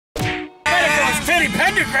Teddy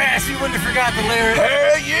Pendergrass, you wouldn't have forgot the lyrics.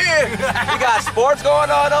 Hell yeah! We got sports going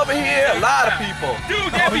on over here. A lot of people.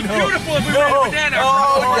 Dude, that'd be beautiful if we ran a banana.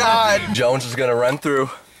 Oh God! Jones is gonna run through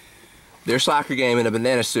their soccer game in a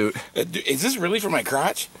banana suit. Is this really for my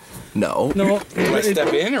crotch? No. No. Do I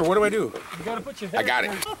step in or what do I do? You gotta put your head. I got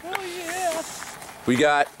it. Oh yeah. We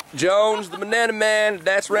got Jones, the banana man.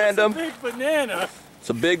 That's random. Big banana. It's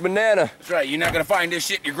a big banana. That's right. You're not gonna find this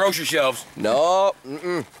shit in your grocery shelves. No.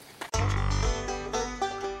 This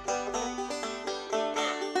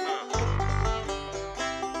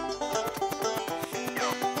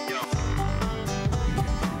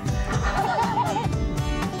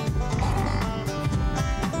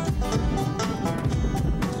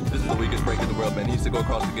is the weakest break in the world, man. He needs to go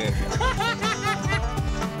across the game.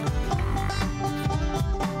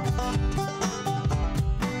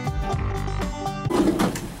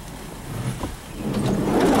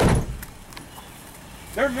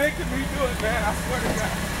 They're making me do it, man. I swear to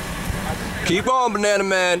God. Keep on, banana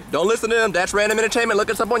man. Don't listen to him. That's random entertainment. Look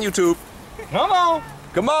us up on YouTube. Come on.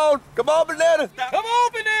 Come on. Come on, banana. Come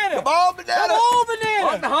on, banana. Come on, banana. Come on,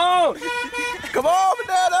 banana. On the home. Come on,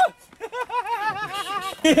 banana.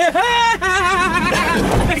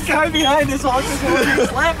 That guy behind us on this one is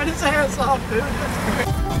slapping his ass off, dude.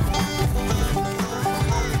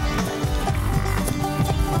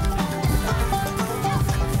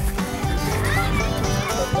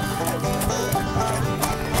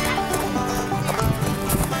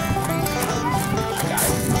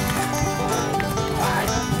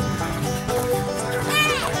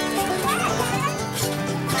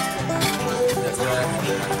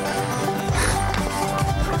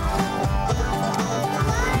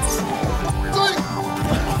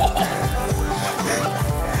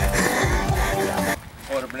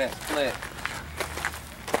 Order banana split.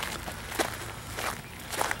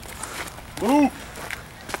 Ooh.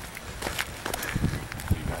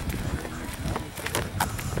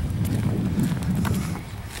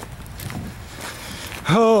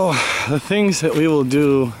 Oh, the things that we will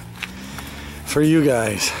do for you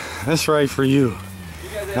guys. That's right, for you.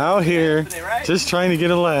 Out here, just trying to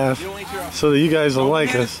get a laugh so that you guys will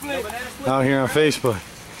like us out here on Facebook.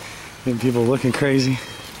 Getting people looking crazy.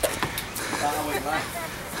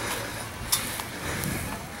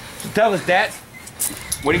 Tell us, Datz.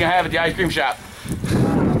 What are you gonna have at the ice cream shop?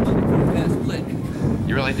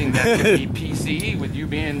 You really think that's gonna be PC with you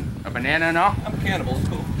being a banana and all? I'm a cannibal. It's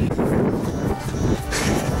cool.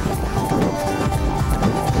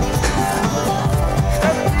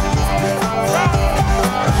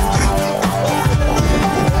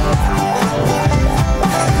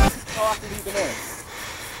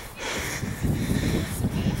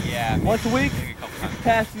 Yeah. Once a week? Maybe a couple times.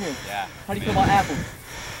 Pass you. Yeah. How do you feel about apples?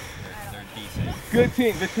 They're decent. Good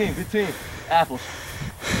team, good team, good team. Apples.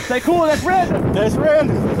 Stay cool, that's random. That's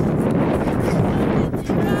random.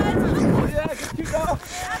 Oh yeah, get you dog.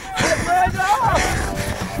 That's random.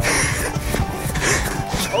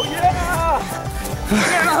 Oh yeah.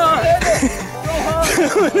 Banana hug.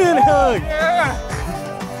 Banana hug. Yeah.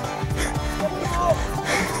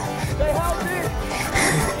 Stay healthy.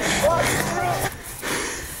 Watch the fruit.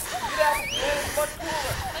 Get out, man. It's much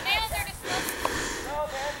cooler. Bananas are disgusting. No,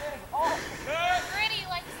 man, it is awesome. Gritty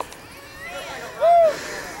like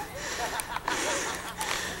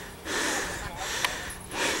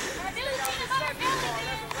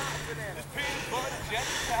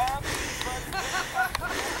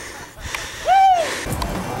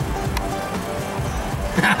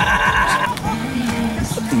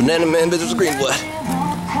Banana man visits Greenwood.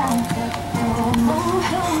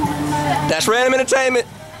 That's random entertainment.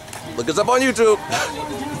 Look us up on YouTube.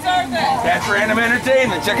 That's Random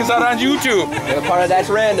Entertainment. Check us out on YouTube. We're a part of That's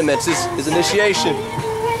Random. It's his initiation. You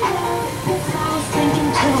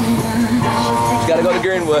gotta go to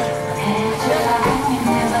Greenwood.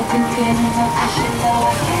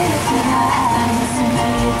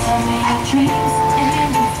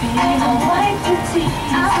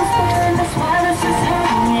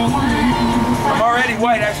 I'm already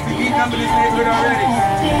white. I should be coming to this neighborhood already.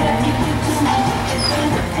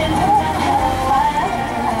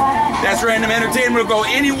 That's Random Entertainment. We'll go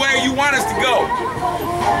anywhere you want us to go.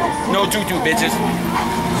 No tutu, bitches.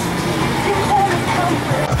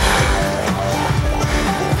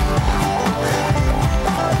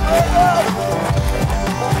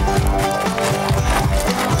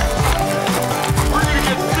 We're gonna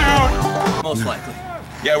get sued. Most likely.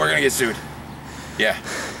 Yeah, we're gonna get sued. Yeah.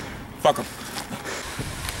 Fuck them.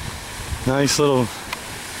 Nice little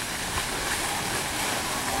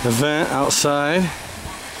event outside.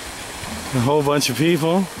 A whole bunch of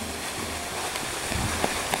people.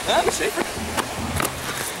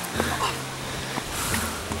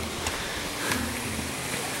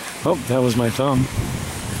 Oh, that was my thumb.